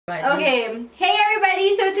Okay, hey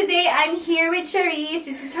everybody, so today I'm here with Charisse.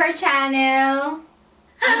 This is her channel.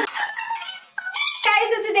 Guys,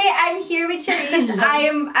 so today I'm here with Charisse. I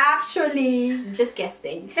am actually just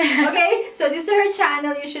guesting. Okay, so this is her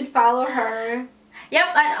channel. You should follow her. Yep,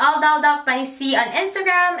 at All Dolled Up by C on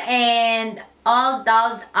Instagram and All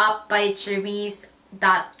Dolled Up by Charisse.ca.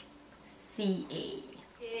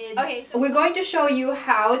 Okay, so we're going to show you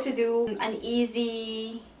how to do an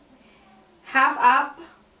easy half up,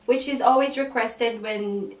 which is always requested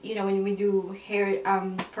when when we do hair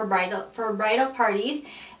for bridal parties,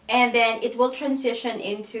 and then it will transition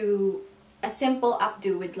into a simple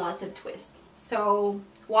updo with lots of twists. So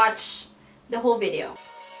watch the whole video.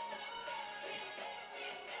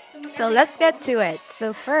 So let's get to it.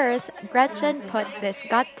 So first, Gretchen put this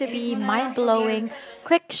got to be mind-blowing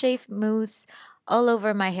quick shave mousse all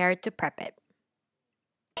over my hair to prep it.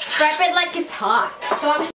 Prep it like it's hot.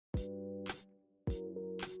 So I'm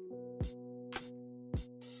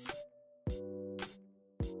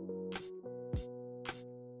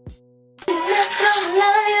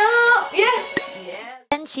yes.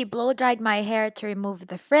 Then she blow dried my hair to remove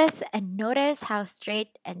the frizz, and notice how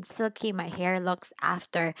straight and silky my hair looks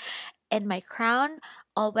after. And my crown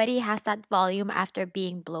already has that volume after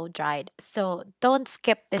being blow dried, so don't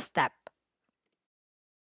skip this step.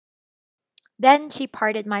 Then she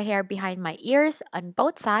parted my hair behind my ears on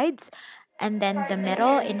both sides and then the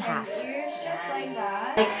middle in half. Ears just like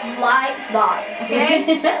that. Like that.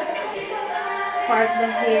 Okay. Part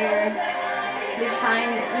the hair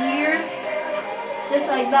behind the ears, just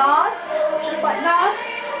like that,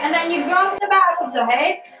 and then you grab the back of the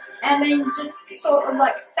head and then just sort of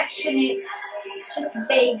like section it, just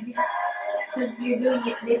big, because you're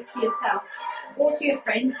doing this to yourself, also your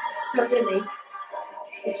friend. So really,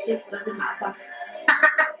 it just doesn't matter.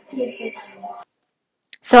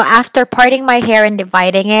 So after parting my hair and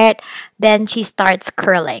dividing it, then she starts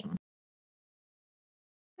curling.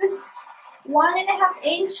 1.5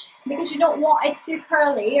 inch, because you don't want it too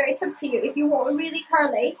curly, or it's up to you. If you want it really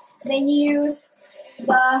curly, then you use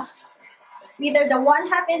either the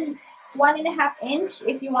 1.5 inch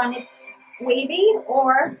if you want it wavy,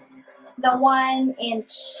 or the 1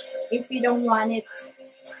 inch if you don't want it,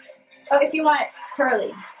 or if you want it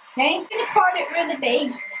curly. Okay, you're gonna part it really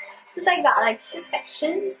big, just like that, like just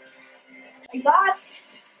sections like that,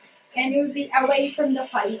 and it will be away from the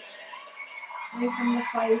face. Away from the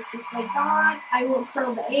face, just like that. I will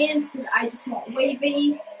curl the ends because I just want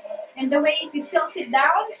wavy. And the way if you tilt it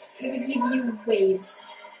down, it will give you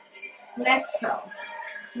waves. Less curls.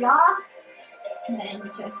 Yeah? And then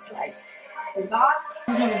just like that.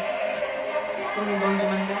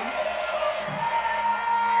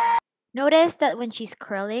 Notice that when she's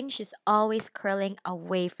curling, she's always curling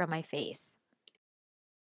away from my face.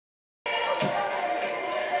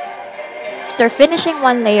 After finishing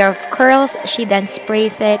one layer of curls, she then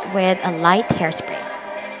sprays it with a light hairspray.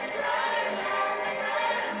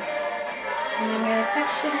 And I'm going to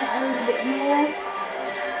section it a little bit more.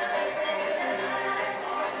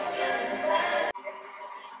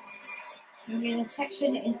 I'm going to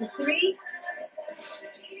section it into 3.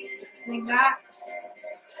 Like that.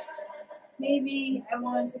 Maybe I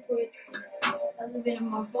want to put a little bit of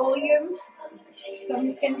more volume. So I'm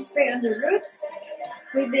just going to spray on the roots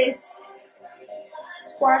with this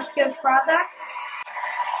Swarovski product.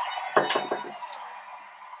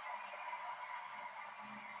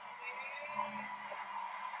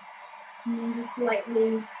 And then just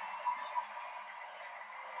lightly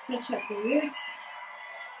touch up the roots.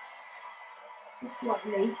 Just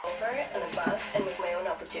lightly. Over and above and with my own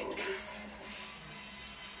opportunities.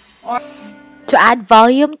 To add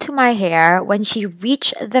volume to my hair, when she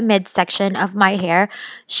reached the midsection of my hair,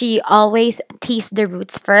 she always teased the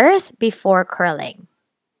roots first before curling.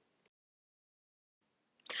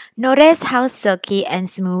 Notice how silky and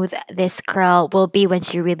smooth this curl will be when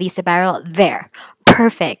she releases the barrel. There.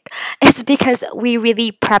 Perfect. It's because we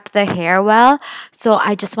really prep the hair well. So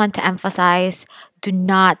I just want to emphasize, do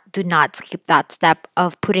not skip that step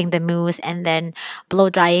of putting the mousse and then blow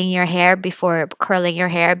drying your hair before curling your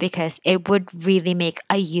hair, because it would really make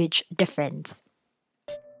a huge difference.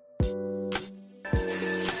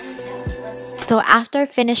 So after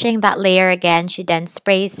finishing that layer again, she then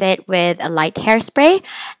sprays it with a light hairspray,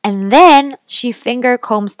 and then she finger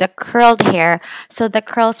combs the curled hair so the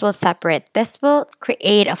curls will separate. This will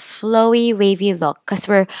create a flowy, wavy look because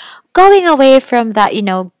we're going away from that,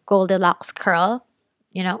 Goldilocks curl.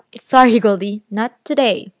 Sorry, Goldie, not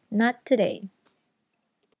today. Not today.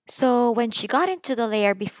 So when she got into the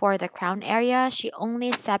layer before the crown area, she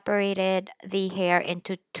only separated the hair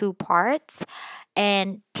into 2 parts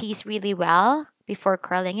and teased really well before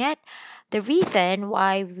curling it. The reason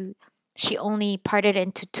why she only parted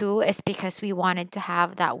into two is because we wanted to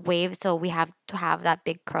have that wave, so we have to have that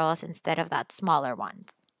big curls instead of that smaller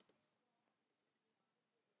ones.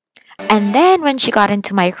 And then when she got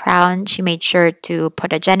into my crown, she made sure to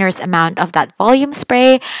put a generous amount of that volume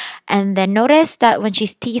spray. And then notice that when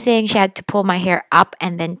she's teasing, she had to pull my hair up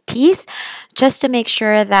and then tease just to make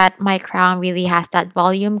sure that my crown really has that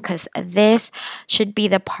volume, because this should be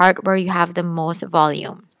the part where you have the most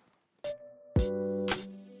volume.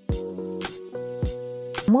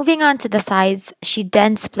 Moving on to the sides, she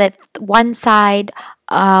then split one side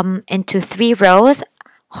into 3 rows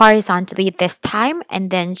horizontally this time, and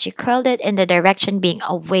then she curled it in the direction being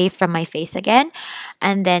away from my face again,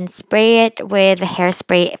 and then spray it with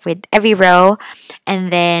hairspray with every row. And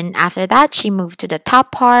then after that, she moved to the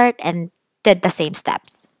top part and did the same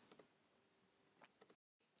steps.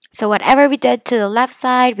 So whatever we did to the left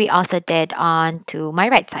side, we also did on to my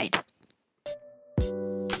right side.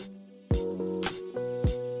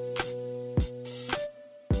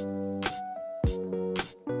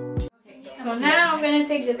 So now I'm gonna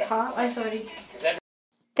take the top.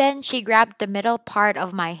 Then she grabbed the middle part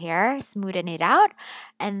of my hair, smoothed it out,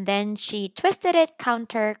 and then she twisted it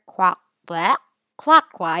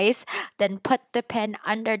clockwise, then put the pin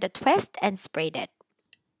under the twist and sprayed it.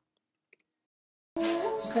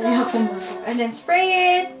 And then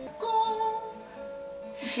spray it.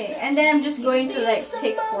 Okay, and then I'm just going to like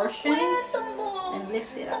take portions and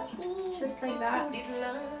lift it up. Just like that.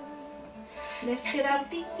 Lift it up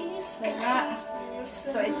like that.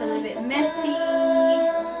 So it's a little bit messy.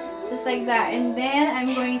 Just like that. And then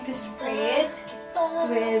I'm going to spray it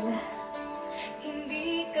with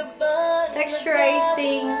texture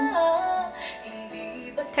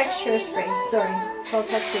spray. Sorry, it's called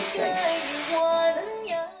texture spray.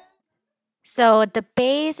 So the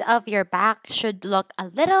base of your back should look a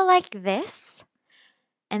little like this.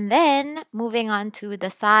 And then moving on to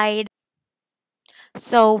the side.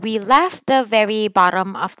 So we left the very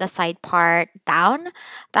bottom of the side part down.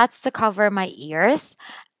 That's to cover my ears.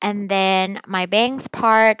 And then my bangs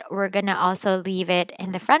part, we're gonna also leave it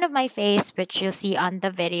in the front of my face, which you'll see on the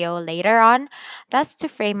video later on. That's to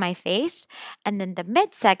frame my face. And then the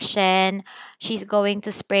midsection, she's going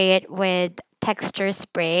to spray it with texture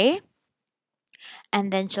spray.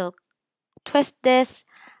 And then she'll twist this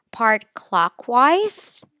part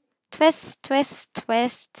clockwise. Twist, twist,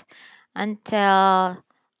 twist until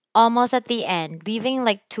almost at the end, leaving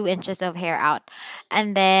like 2 inches of hair out.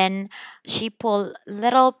 And then she pulled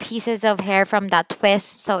little pieces of hair from that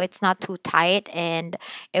twist so it's not too tight and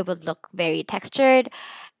it would look very textured.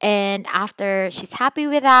 And after she's happy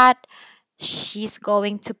with that, she's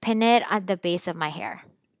going to pin it at the base of my hair.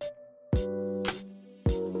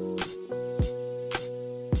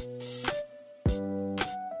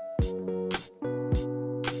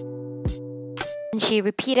 And she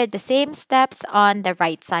repeated the same steps on the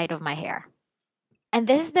right side of my hair. And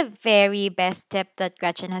this is the very best tip that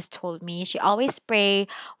Gretchen has told me. She always spray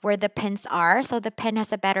where the pins are so the pin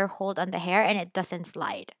has a better hold on the hair and it doesn't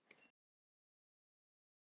slide.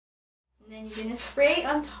 And then you're gonna spray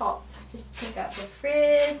on top. Just take out the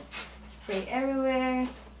frizz, spray everywhere,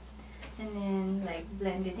 and then like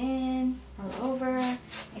blend it in all over.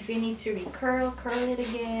 If you need to recurl, curl it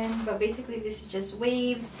again. But basically this is just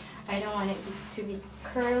waves. I don't want it to be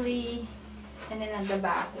curly. And then at the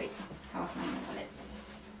back, wait, how am I gonna put it?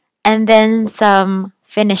 And then some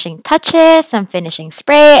finishing touches, some finishing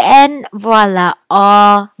spray, and voila,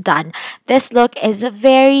 all done. This look is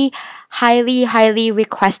very highly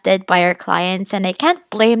requested by our clients, and I can't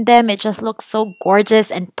blame them. It just looks so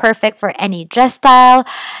gorgeous and perfect for any dress style,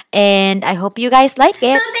 and I hope you guys like it.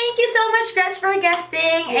 So thank you so much, Gretch, for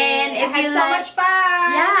guesting. And if you so much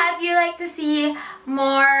fun. Yeah, if you like to see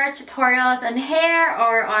more tutorials on hair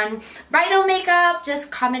or on bridal makeup,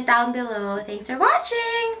 just comment down below. Thanks for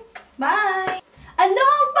watching. Bye! Ano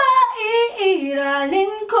ba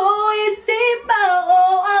iiralin ko? Isip ba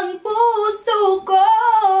o ang puso ko?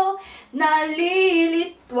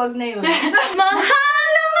 Nalilit... Wag na yun. Mahal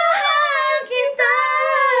na mahal kita.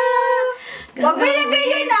 Wag mo ilagay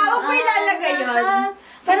yun na. Wag mo ilalagay yun.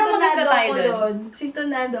 Pero Sintonado maganda ako tayo doon.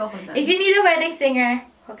 Sintonado ako doon. If you need a wedding singer,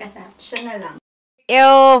 hook us up. Siya na lang.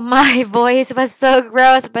 Ew, my voice was so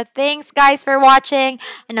gross, but thanks guys for watching,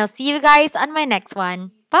 and I'll see you guys on my next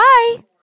one. Bye!